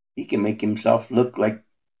 He can make himself look like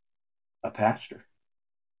a pastor,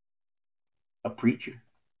 a preacher,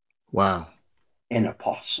 Wow. an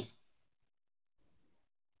apostle,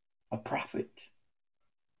 a prophet,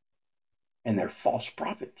 and they're false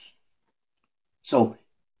prophets. So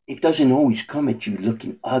it doesn't always come at you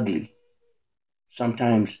looking ugly.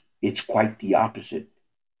 Sometimes it's quite the opposite.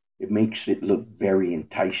 It makes it look very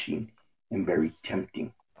enticing and very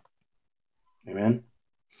tempting. Amen.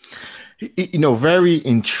 Very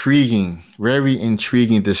intriguing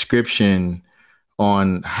description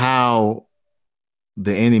on how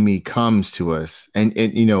the enemy comes to us, and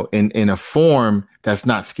in a form that's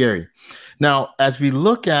not scary. Now, as we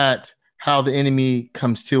look at how the enemy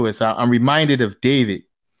comes to us, I'm reminded of David,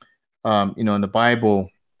 in the Bible,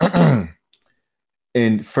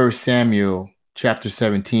 in First Samuel chapter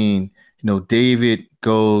 17. David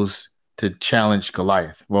goes to challenge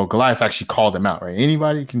Goliath. Well, Goliath actually called him out, right?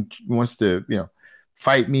 Anybody wants to,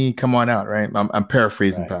 fight me, come on out, right? I'm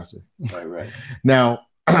paraphrasing, Right, Pastor. right. Now,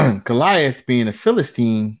 Goliath, being a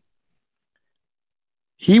Philistine,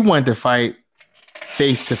 he wanted to fight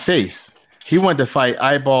face to face. He wanted to fight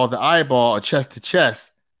eyeball to eyeball or chest to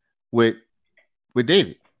chest with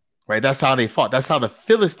David, right? That's how they fought. That's how the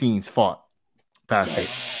Philistines fought, Pastor.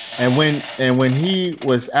 Right. And when he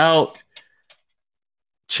was out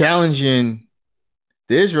challenging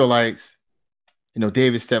the Israelites,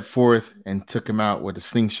 David stepped forth and took him out with a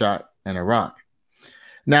slingshot and a rock.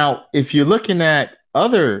 Now, if you're looking at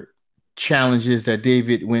other challenges that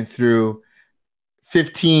David went through,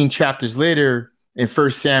 15 chapters later in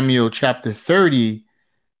First Samuel chapter 30,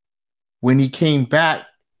 when he came back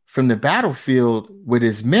from the battlefield with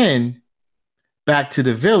his men back to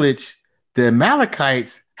the village, the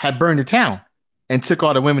Amalekites had burned the town and took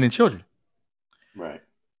all the women and children. Right.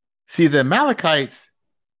 See, the Amalekites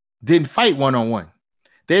didn't fight one-on-one.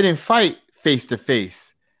 They didn't fight face to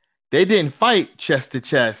face. They didn't fight chest to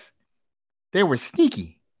chest. They were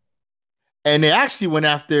sneaky. And they actually went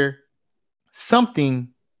after something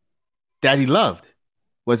that he loved,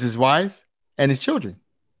 was his wives and his children.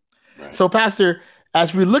 Right. So, Pastor,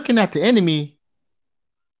 as we're looking at the enemy,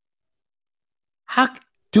 how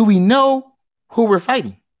do we know who we're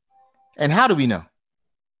fighting? And how do we know?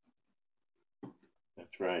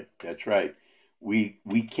 That's right. That's right.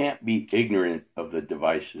 We can't be ignorant of the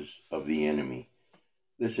devices of the enemy.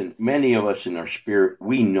 Listen, many of us in our spirit,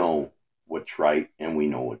 we know what's right and we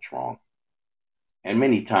know what's wrong. And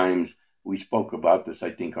many times we spoke about this,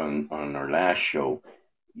 I think, on our last show.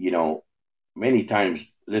 You know, many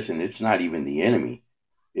times, listen, it's not even the enemy,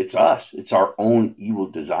 it's us, it's our own evil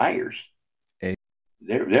desires. Hey.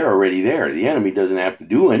 They're already there. The enemy doesn't have to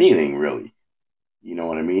do anything really. You know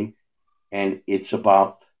what I mean? And it's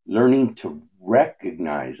about learning to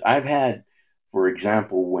recognize. I've had, for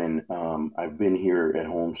example, when I've been here at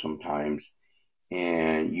home sometimes,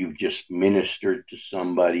 and you've just ministered to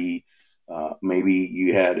somebody. Maybe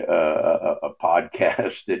you had a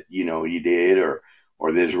podcast that you did,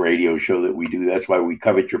 or this radio show that we do. That's why we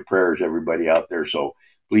covet your prayers, everybody out there. So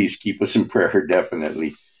please keep us in prayer,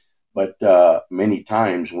 definitely. But many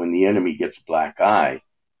times when the enemy gets a black eye,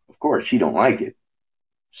 of course he don't like it.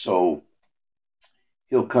 So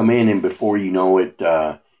he'll come in, and before you know it,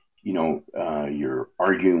 you're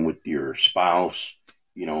arguing with your spouse.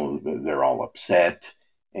 They're all upset,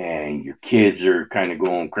 and your kids are kind of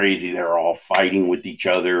going crazy. They're all fighting with each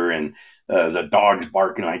other, and the dog's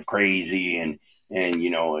barking like crazy, and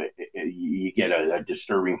you get a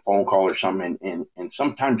disturbing phone call or something, and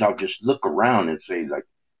sometimes I'll just look around and say, like,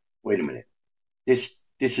 wait a minute, this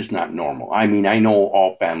is not normal. I mean, I know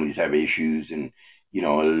all families have issues and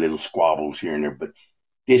little squabbles here and there, but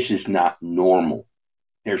this is not normal.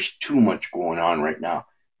 There's too much going on right now.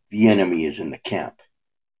 The enemy is in the camp.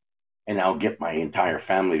 And I'll get my entire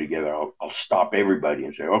family together. I'll stop everybody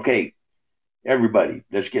and say, okay, everybody,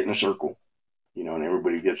 let's get in a circle. And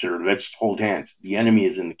everybody gets there. Let's hold hands. The enemy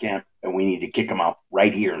is in the camp, and we need to kick him out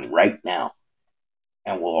right here and right now.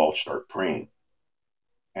 And we'll all start praying.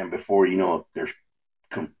 And before you know it, there's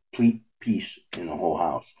complete peace in the whole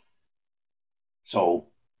house. So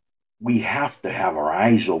we have to have our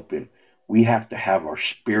eyes open. We have to have our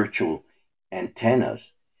spiritual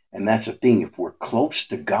antennas. And that's the thing. If we're close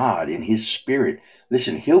to God in his spirit,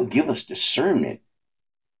 listen, he'll give us discernment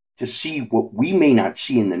to see what we may not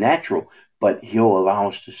see in the natural, but he'll allow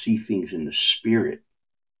us to see things in the spirit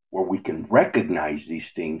where we can recognize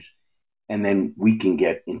these things, and then we can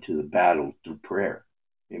get into the battle through prayer.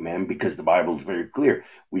 Amen. Because the Bible is very clear.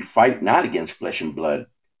 We fight not against flesh and blood,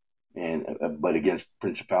 and but against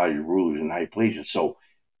principalities, rulers, and high places. So,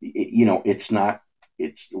 it's not.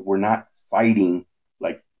 We're not fighting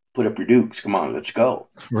like put up your dukes. Come on, let's go.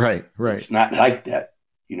 Right, right. It's not like that.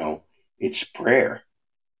 It's prayer,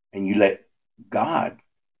 and you let God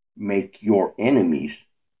make your enemies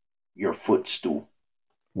your footstool.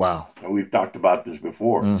 Wow. And we've talked about this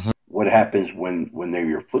before. Mm-hmm. What happens when they're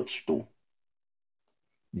your footstool?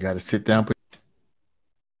 You got to sit down.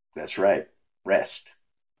 That's right. Rest.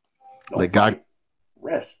 Don't Let God. fight.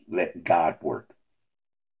 Rest. Let God work.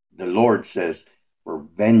 The Lord says, "For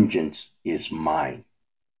vengeance is mine."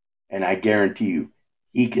 And I guarantee you,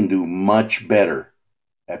 he can do much better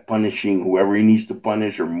at punishing whoever he needs to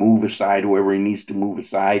punish, or move aside whoever he needs to move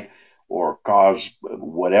aside, or cause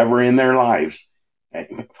whatever in their lives.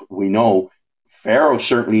 And we know Pharaoh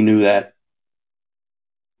certainly knew that.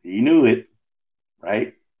 He knew it,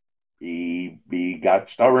 right? He got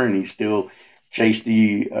stubborn. He still chased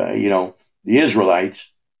the Israelites,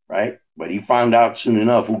 right? But he found out soon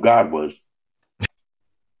enough who God was,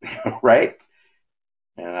 right?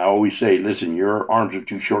 And I always say, listen, your arms are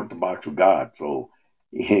too short to box with God. So,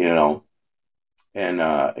 and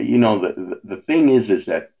the thing is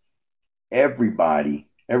that everybody,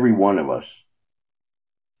 every one of us,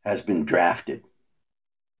 has been drafted,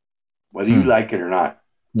 whether you like it or not.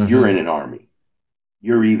 Mm-hmm. You're in an army.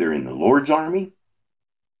 You're either in the Lord's army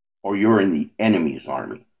or you're in the enemy's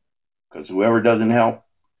army. Because whoever doesn't help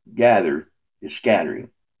gather is scattering,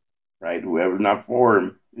 right? Whoever's not for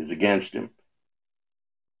him is against him.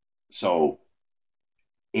 So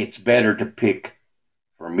it's better to pick,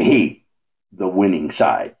 for me, the winning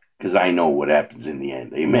side, because I know what happens in the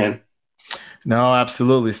end. Amen. No,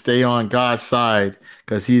 absolutely. Stay on God's side,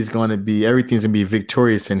 because everything's going to be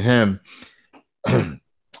victorious in him.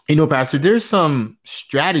 Pastor, there's some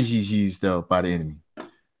strategies used, though, by the enemy.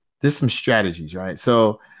 There's some strategies, right?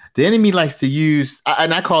 So the enemy likes to use,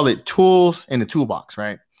 and I call it tools in the toolbox,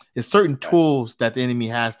 right? It's certain tools that the enemy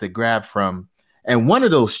has to grab from. And one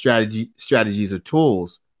of those strategies or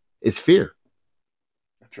tools is fear.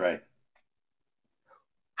 That's right.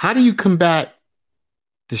 How do you combat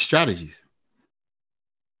the strategies?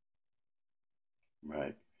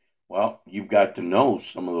 Right. Well, you've got to know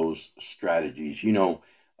some of those strategies.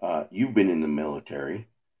 You've been in the military.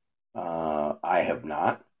 I have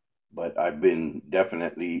not, but I've been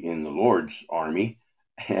definitely in the Lord's army,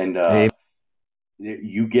 and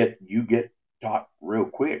you get taught real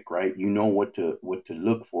quick, right? You know what to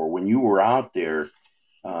look for when you were out there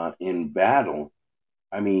in battle.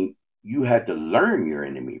 I mean, you had to learn your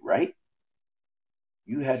enemy, right?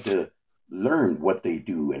 You had to learn what they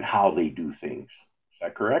do and how they do things. Is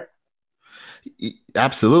that correct?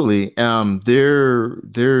 Absolutely.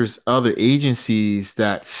 There's other agencies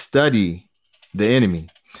that study the enemy,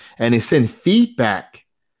 and they send feedback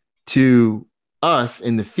to us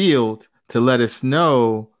in the field to let us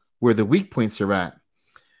know where the weak points are at.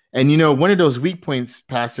 And one of those weak points,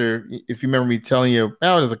 Pastor, if you remember me telling you, it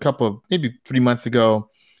was maybe 3 months ago,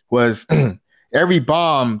 was every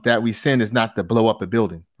bomb that we send is not to blow up a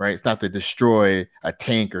building, right? It's not to destroy a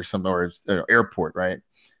tank or an airport, right?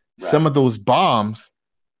 Some of those bombs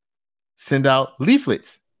send out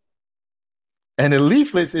leaflets. And the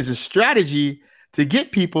leaflets is a strategy to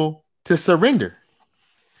get people to surrender.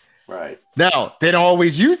 Right. Now, they don't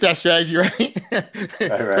always use that strategy, right?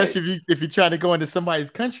 Especially if you're trying to go into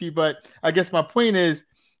somebody's country. But I guess my point is,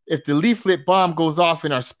 if the leaflet bomb goes off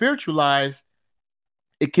in our spiritual lives,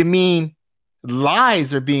 it can mean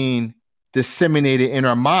lies are being disseminated in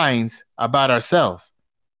our minds about ourselves.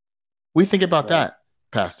 We think about that,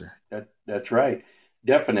 Pastor. That's right.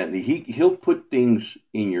 Definitely. He'll put things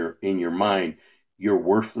in your mind. You're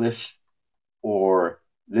worthless, or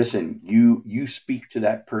listen, you speak to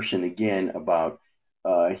that person again about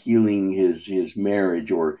healing his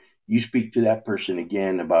marriage, or you speak to that person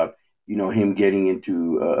again about him getting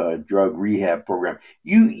into a drug rehab program.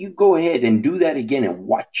 You go ahead and do that again and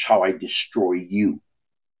watch how I destroy you.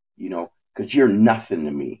 Because you're nothing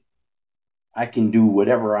to me. I can do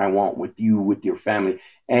whatever I want with you, with your family.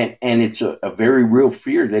 And it's a very real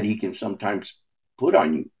fear that he can sometimes put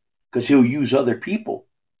on you, because he'll use other people.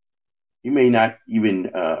 He may not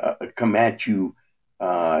even come at you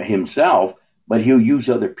himself, but he'll use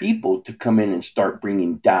other people to come in and start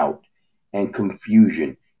bringing doubt and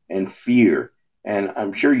confusion and fear. And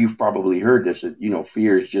I'm sure you've probably heard this, that,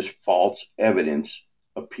 fear is just false evidence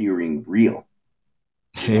appearing real,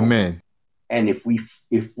 you know. Amen. And if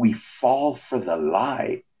we fall for the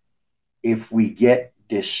lie, if we get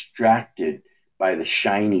distracted by the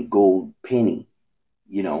shiny gold penny,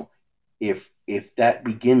 you know, if that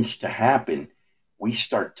begins to happen, we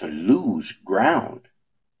start to lose ground,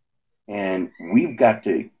 and we've got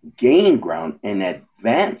to gain ground and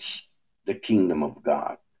advance the kingdom of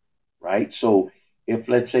God, right? So if,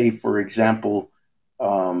 let's say, for example,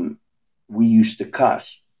 um, we used to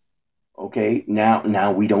cuss, okay,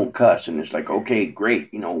 now we don't cuss, and it's like, okay, great,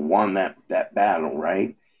 won that battle,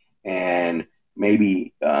 right? And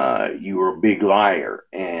maybe you were a big liar,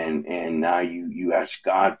 and now you ask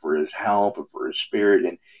God for his help and for his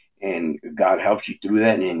spirit, and God helps you through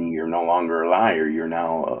that, and you're no longer a liar. You're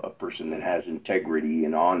now a person that has integrity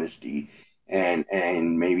and honesty, and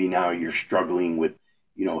maybe now you're struggling with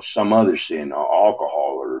some other sin, or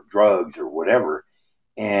alcohol or drugs or whatever.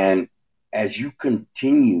 And as you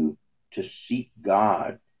continue to seek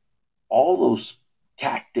God, all those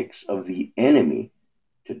tactics of the enemy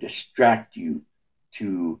to distract you,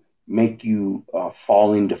 to make you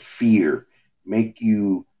fall into fear, make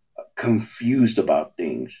you confused about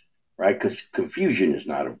things, right? Because confusion is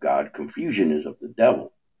not of God, confusion is of the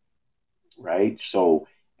devil, right? So,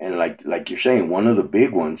 and like you're saying, one of the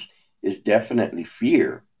big ones is definitely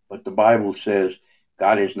fear. But the Bible says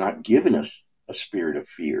God has not given us a spirit of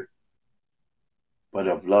fear, but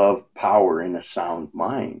of love, power, and a sound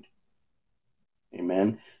mind.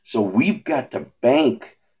 Amen. So we've got to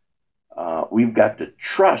bank, we've got to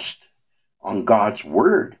trust on God's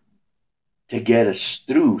word to get us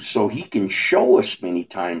through, so he can show us many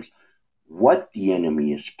times what the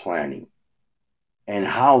enemy is planning and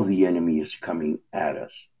how the enemy is coming at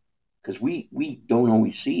us. Because we don't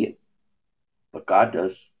always see it, but God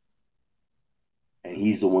does. And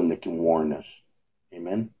he's the one that can warn us.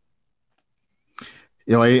 Amen.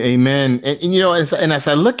 Amen. And as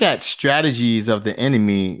I look at strategies of the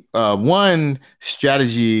enemy, one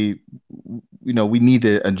strategy, we need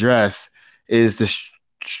to address is the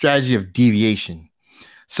strategy of deviation.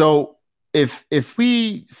 So if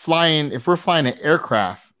we're flying an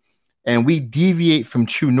aircraft and we deviate from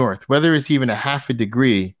true north, whether it's even a half a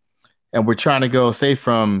degree, and we're trying to go, say,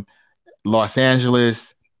 from Los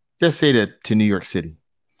Angeles, just say to New York City,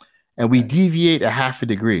 and we Right. deviate a half a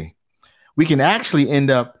degree, we can actually end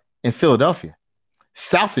up in Philadelphia,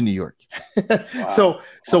 south of New York. Wow.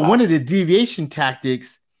 So one Wow. of the deviation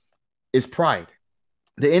tactics is pride.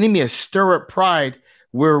 The enemy has stirred up pride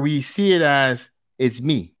where we see it as it's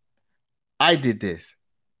me. I did this.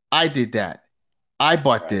 I did that. I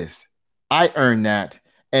bought Right. this. I earned that.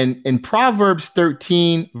 And in Proverbs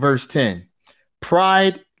 13, verse 10,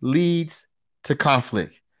 pride leads to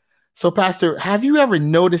conflict. So, Pastor, have you ever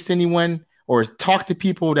noticed anyone or talked to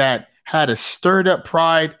people that had a stirred up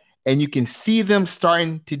pride and you can see them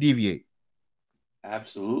starting to deviate?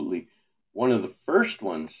 Absolutely. One of the first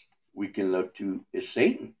ones we can look to is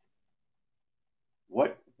Satan.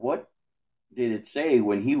 What did it say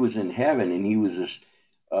when he was in heaven and he was this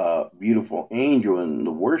beautiful angel and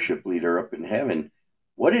the worship leader up in heaven?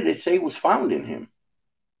 What did it say was found in him?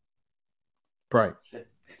 Pride. It said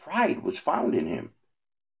pride was found in him.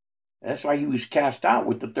 That's why he was cast out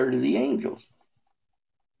with the third of the angels.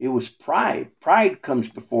 It was pride. Pride comes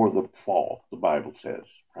before the fall, the Bible says,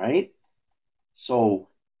 right? So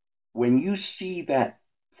when you see that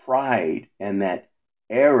pride and that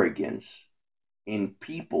arrogance in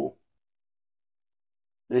people,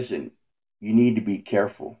 listen, you need to be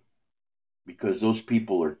careful, because those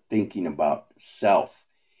people are thinking about self.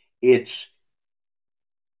 It's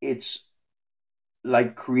it's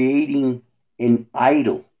like creating an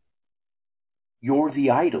idol. You're the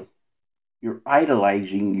idol. You're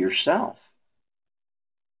idolizing yourself,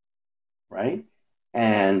 right?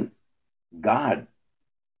 And God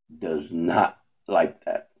does not like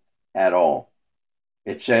that at all.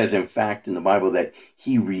 It says, in fact, in the Bible that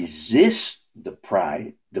he resists the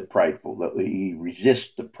prideful, that he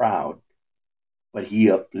resists the proud, but he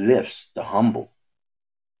uplifts the humble.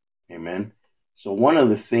 Amen. So, one of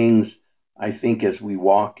the things I think as we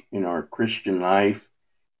walk in our Christian life,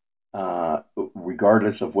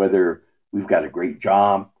 regardless of whether we've got a great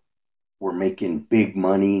job, we're making big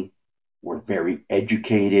money, we're very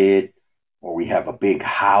educated, or we have a big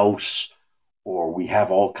house, or we have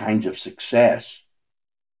all kinds of success,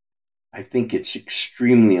 I think it's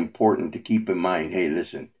extremely important to keep in mind, hey,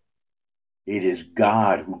 listen, it is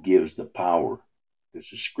God who gives the power.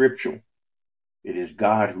 This is scriptural. It is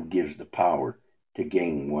God who gives the power to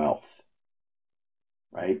gain wealth,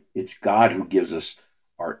 right? It's God who gives us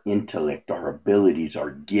our intellect, our abilities,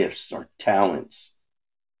 our gifts, our talents.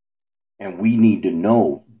 And we need to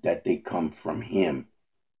know that they come from him.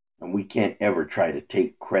 And we can't ever try to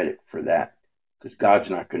take credit for that, because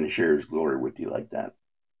God's not going to share his glory with you like that.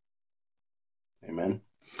 Amen.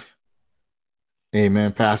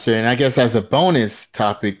 Amen, Pastor. And I guess as a bonus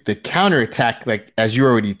topic, the counterattack, like as you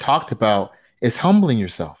already talked about, is humbling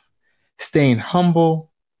yourself, staying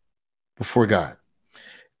humble before God.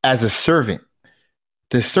 As a servant,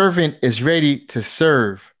 the servant is ready to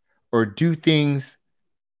serve or do things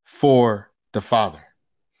for the Father.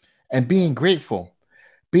 And being grateful,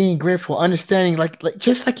 understanding, like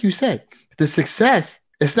just like you said, the success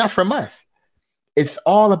is not from us. It's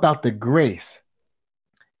all about the grace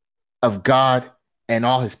of God and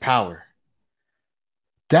all his power.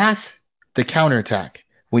 That's the counterattack.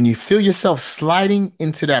 When you feel yourself sliding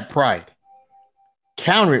into that pride,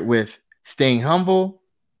 counter it with staying humble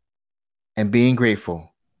and being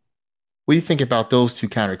grateful. What do you think about those two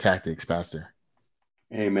counter tactics, Pastor?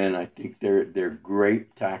 Amen. I think they're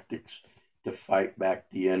great tactics to fight back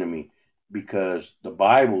the enemy, because the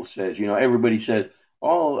Bible says, everybody says,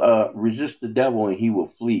 resist the devil and he will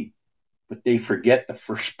flee. But they forget the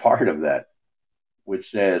first part of that, which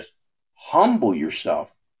says, humble yourself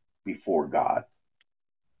before God.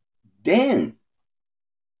 Then,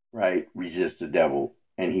 right, resist the devil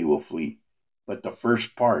and he will flee. But the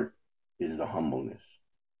first part is the humbleness.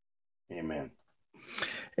 Amen.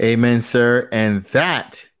 Amen, sir. And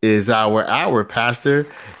that is our hour, Pastor.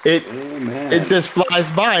 It just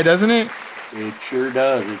flies by, doesn't it? It sure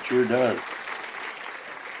does. It sure does.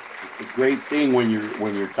 It's a great thing when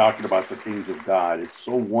you're talking about the things of God. It's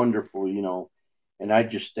so wonderful, and I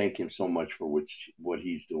just thank him so much for what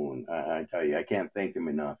he's doing. I tell you, I can't thank him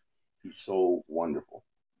enough. He's so wonderful.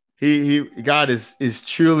 God is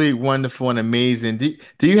truly wonderful and amazing. Do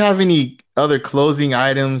you have any other closing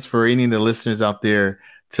items for any of the listeners out there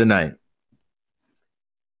tonight?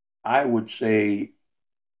 I would say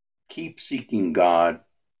keep seeking God,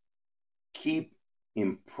 keep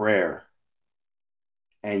in prayer,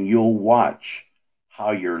 and you'll watch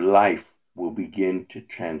how your life will begin to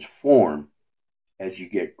transform as you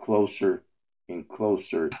get closer and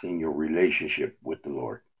closer in your relationship with the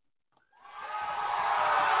Lord.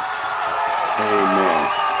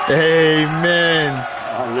 Amen. Amen.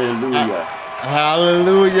 Hallelujah.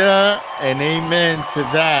 Hallelujah and amen to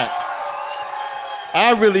that.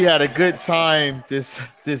 I really had a good time this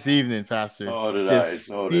evening, Pastor.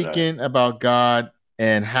 Speaking about God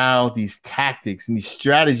and how these tactics and these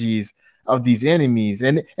strategies of these enemies,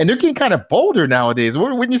 and they're getting kind of bolder nowadays.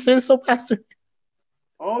 Wouldn't you say so, Pastor?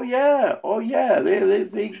 Oh yeah.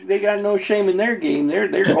 They got no shame in their game. They're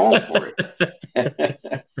going for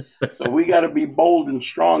it. So we got to be bold and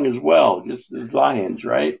strong as well, just as lions,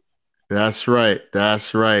 right? That's right.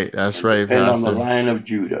 Depend Pastor. On the Lion of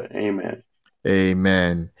Judah. Amen.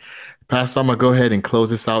 Amen. Pastor, I'm going to go ahead and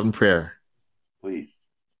close this out in prayer. Please.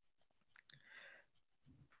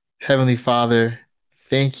 Heavenly Father,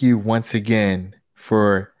 thank you once again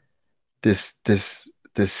for this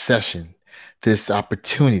session, this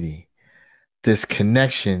opportunity, this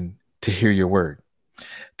connection to hear your word,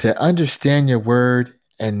 to understand your word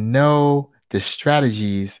and know the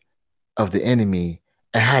strategies of the enemy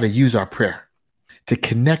and how to use our prayer to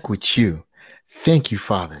connect with you. Thank you,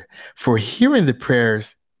 Father, for hearing the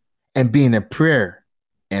prayers and being a prayer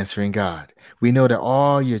answering God. We know that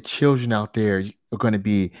all your children out there are going to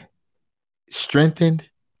be strengthened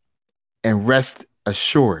and rest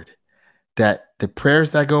assured that the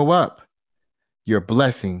prayers that go up, your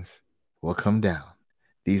blessings will come down.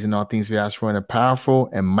 These and all things we ask for in the powerful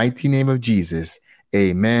and mighty name of Jesus.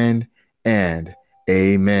 Amen and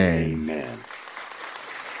amen. Amen.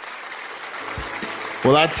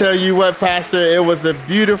 Well, I tell you what, Pastor, it was a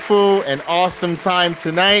beautiful and awesome time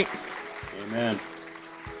tonight. Amen.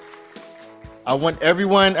 I want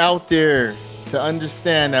everyone out there to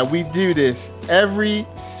understand that we do this every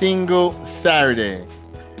single Saturday.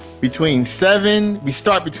 We start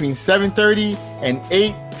between 7:30 and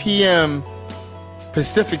 8 p.m.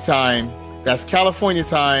 Pacific time. That's California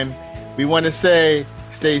time. We want to say,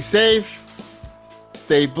 stay safe,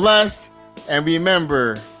 stay blessed, and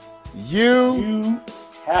you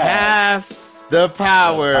have the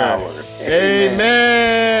power.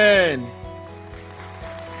 Amen.